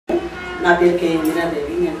నా పేరు కే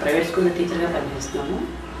ఇందిరాదేవి. నేను ప్రైవేట్ స్కూల్లో టీచర్గా పనిచేస్తున్నాను.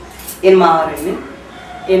 నేను మావారండి.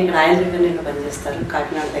 నేను ఇక్కడ ఆయన దగ్గర నేను పనిచేస్తాను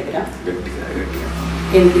కాకినాడ దగ్గర.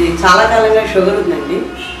 దీనికి చాలా కాలంగా షుగర్ ఉందండి.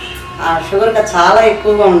 ఆ షుగర్ చాలా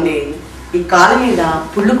ఎక్కువగా ఉండి ఈ కాలు మీద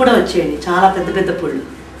పుళ్ళు కూడా వచ్చేయండి, చాలా పెద్ద పెద్ద పుళ్ళు.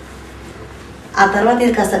 ఆ తర్వాత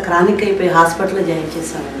ఇది కాస్త క్రానిక్ అయిపోయి హాస్పిటల్లో జాయిన్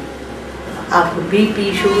చేశానండి. అప్పుడు బీపీ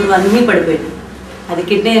షుగర్ అన్నీ పడిపోయింది. అది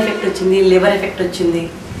కిడ్నీ ఎఫెక్ట్ వచ్చింది, లివర్ ఎఫెక్ట్ వచ్చింది,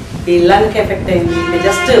 ఈ లంగ్కి ఎఫెక్ట్ అయింది.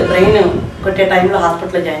 జస్ట్ బ్రెయిన్ కొట్టే టైంలో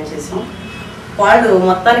హాస్పిటల్లో జాయిన్ చేసాం. వాళ్ళు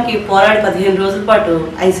మొత్తానికి పోరాడి 15 రోజుల పాటు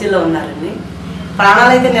ఐసీయూలో ఉన్నారండి.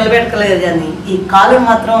 ప్రాణాలు అయితే నిలబెట్టలేదు, కానీ ఈ కాలు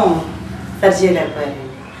మాత్రం సరి చేయలేకపోయారు.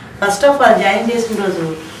 ఫస్ట్ ఆఫ్ ఆల్ జాయిన్ చేసిన రోజు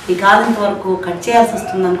ఈ కాలు ఇంతవరకు కట్ చేయాల్సి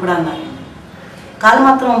వస్తుందని కూడా అన్నారు. కాలు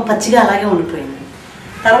మాత్రం పచ్చిగా అలాగే ఉండిపోయింది.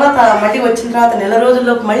 తర్వాత మళ్ళీ వచ్చిన తర్వాత నెల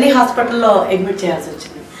రోజుల్లోపు మళ్ళీ హాస్పిటల్లో అడ్మిట్ చేయాల్సి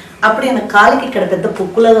వచ్చింది. అప్పుడు ఈయన కాలికి ఇక్కడ పెద్ద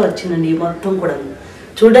పొక్కులాగా వచ్చిందండి. ఈ మొత్తం కూడా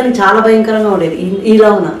చూడడానికి చాలా భయంకరంగా ఉండేది, ఇలా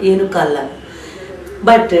ఉన్న ఏనుగు కాళ్ళ.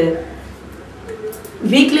 బట్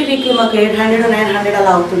వీక్లీ మాకు 800 900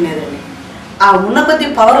 అలా అవుతుండేదండి. ఆ ఉన్న కొద్ది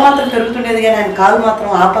పవర్ మాత్రం పెరుగుతుండేది, కానీ ఆయన కాలు మాత్రం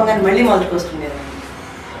ఆపంగానే మళ్ళీ మొదటికి వస్తుండేదండి.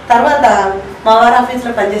 తర్వాత మా వారి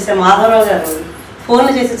ఆఫీస్లో పనిచేసే మాధవరావు గారు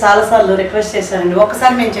ఫోన్లు చేసి చాలాసార్లు రిక్వెస్ట్ చేశారండి,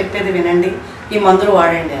 ఒక్కసారి మేము చెప్పేది వినండి, ఈ మందులు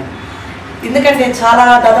వాడండి అని. ఎందుకంటే చాలా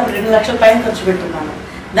దాదాపు 2 లక్షల పైన ఖర్చు పెట్టున్నాను.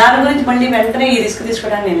 దాని గురించి మళ్ళీ వెంటనే ఈ రిస్క్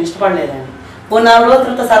తీసుకోవడానికి నేను ఇష్టపడలేదండి. ఓ 4 రోజుల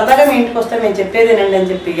తర్వాత సరదాగా మీ ఇంటికి వస్తే మేము చెప్పేది వినండి అని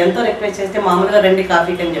చెప్పి ఎంతో రిక్వెస్ట్ చేస్తే మామూలుగా రండి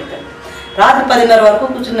కాఫీకి అని చెప్పాను. రాత్రి 10:30 వరకు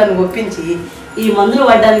కూర్చుని నన్ను ఒప్పించి ఈ మందులు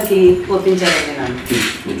వాడడానికి ఒప్పించారండి నన్ను.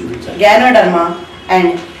 Ganoderma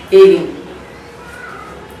and ఏగింగ్.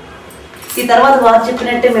 ఈ తర్వాత వారు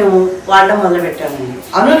చెప్పినట్టే మేము వాడడం మొదలుపెట్టామండి.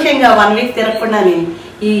 అనూహ్యంగా 1 వీక్ తిరగకుండానే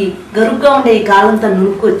ఈ గరుగ్గా ఉండే ఈ కాలంతా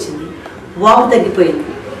నునుక్కు వచ్చింది, వాపు తగ్గిపోయింది.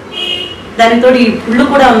 దానితో ఈ పుళ్ళు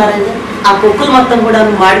కూడా ఉన్నారండి, ఆ పొక్కులు మొత్తం కూడా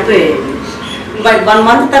మాడిపోయాయి. బట్ 1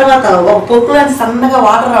 మంత్ తర్వాత ఒక పొక్కులు అని సన్నగా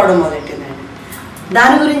వాటర్ రావడం మొదలెట్టిందండి.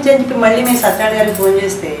 దాని గురించి అని చెప్పి మళ్ళీ మేము సత్యనారాయణ గారికి ఫోన్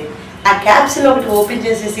చేస్తే ఆ క్యాప్సిల్ ఒకటి ఓపెన్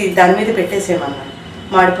చేసేసి దాని మీద పెట్టేసేమన్నారు,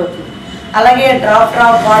 మాడిపోతుంది. అలాగే డ్రాప్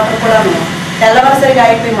వాటర్ కూడా తెల్లవరసరిగా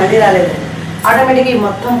అయిపోయి మళ్ళీ రాలేదండి. ఆటోమేటిక్గా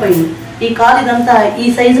మొత్తం పోయింది. ఈ కాలు ఇదంతా ఈ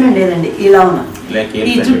సైజు ఉండేదండి, ఇలా ఉన్న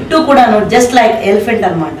ఈ చుట్టూ కూడాను జస్ట్ లైక్ ఎలిఫెంట్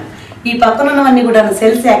అనమాట. ఈ పక్కన ఉన్నవన్నీ కూడా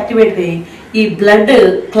సెల్స్ యాక్టివేట్ అయ్యి ఈ బ్లడ్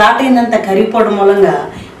క్లాట్ అయిందంతా కరిగిపోవడం మూలంగా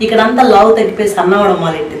ఇక్కడంతా లావు తగ్గిపోయి సన్నవడం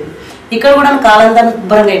మొదలెట్టింది. ఇక్కడ కూడా కాలంతా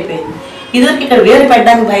శుభ్రంగా అయిపోయింది. ఇదివరకు ఇక్కడ వేరు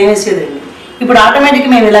పెట్టడానికి భయం వేసేదండి. ఇప్పుడు ఆటోమేటిక్గా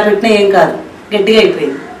మేము ఇలా పెట్టినా ఏం కాదు, గట్టిగా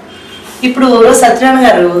అయిపోయింది. ఇప్పుడు సత్యనారాయణ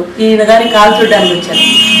గారు ఈయన గారి కాలు చూడడానికి వచ్చారు.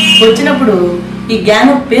 వచ్చినప్పుడు ఈ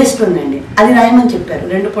గ్యాను పేస్ట్ ఉందండి, అది రాయమని చెప్పారు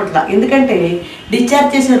 2 పూట్ల. ఎందుకంటే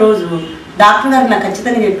డిశ్చార్జ్ చేసే రోజు డాక్టర్ గారు నాకు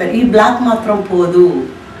ఖచ్చితంగా చెప్పారు, ఈ బ్లాక్ మాత్రం పోదు,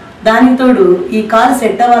 దానికి తోడు ఈ కాలు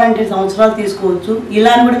సెట్ అవ్వాలంటే సంవత్సరాలు తీసుకోవచ్చు,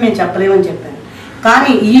 ఇలా అని కూడా మేము చెప్పలేమని చెప్పాను.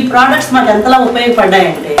 కానీ ఈ ప్రోడక్ట్స్ మాకు ఎంతలా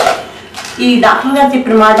ఉపయోగపడ్డాయంటే ఈ డాక్టర్ గారు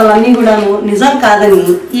చెప్పిన మాటలన్నీ కూడాను నిజం కాదని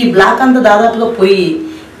ఈ బ్లాక్ అంతా దాదాపుగా పోయి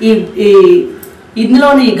ఈ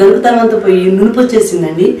ఇందులోని ఈ గరుకుతనం అంతా పోయి నునుపు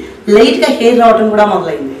వచ్చేసిందండి. లైట్గా హెయిర్ రావటం కూడా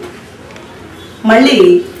మొదలైంది. మళ్ళీ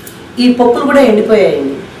ఈ పొక్కులు కూడా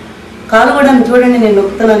ఎండిపోయాయండి. కాలు కూడా చూడండి, నేను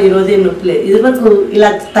నొక్కుతున్నాను, ఈరోజు ఏం నొప్పి లేదు. ఇదివరకు ఇలా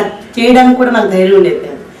చేయడానికి కూడా నాకు ధైర్యం ఉండేది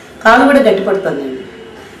కాదు. కాలు కూడా గట్టిపడుతుందండి.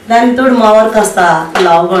 దానికి తోడు మా వారు కాస్త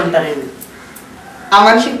లావుగా ఉంటారండి. ఆ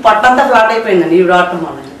మనిషికి పట్టంతా ఫ్లాట్ అయిపోయిందండి ఈ వాడటం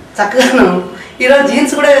వల్ల. చక్కగాను ఈరోజు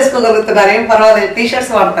జీన్స్ కూడా వేసుకోగలుగుతున్నారు, ఏం పర్వాలేదు,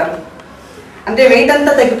 టీషర్ట్స్ వాడతారు. అంటే వెయిట్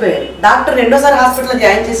అంతా తగ్గిపోయారు. డాక్టర్ 2వ హాస్పిటల్లో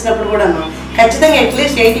జాయిన్ చేసినప్పుడు కూడాను ఖచ్చితంగా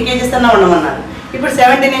అట్లీస్ట్ 80 kgs అన్నా ఉండమన్నారు. ఇప్పుడు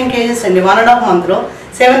 79 kgs అండి. 1.5 monthలో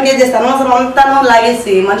 7 kgs అనవసరం అంతాను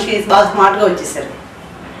లాగేసి మనిషి బాగా స్మార్ట్గా వచ్చేసారు.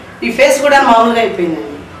 ఈ ఫేస్ కూడా మామూలుగా అయిపోయిందండి.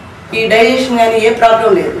 ఈ డైజెషన్ కానీ ఏ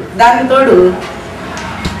ప్రాబ్లం లేదు. దానికి తోడు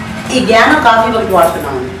ఈ గ్యానో కాఫీ ఒకటి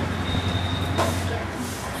వాడుతున్నామండి.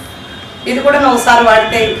 ఇది కూడా ఒకసారి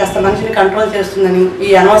వాడితే కాస్త మనిషిని కంట్రోల్ చేస్తుందని, ఈ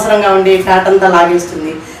అనవసరంగా ఉండి ఫ్యాట్ అంతా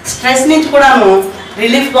లాగేస్తుంది, స్ట్రెస్ నుంచి కూడాను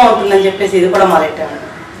రిలీఫ్గా ఉంటుందని చెప్పేసి ఇది కూడా మొదలెట్టాము.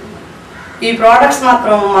 ఈ ప్రోడక్ట్స్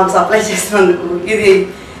మాత్రం మాకు సప్లై చేసినందుకు ఇది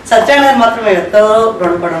సత్యనారాయణ మాత్రం ఎంతో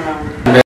రుణపడి ఉన్నామండి.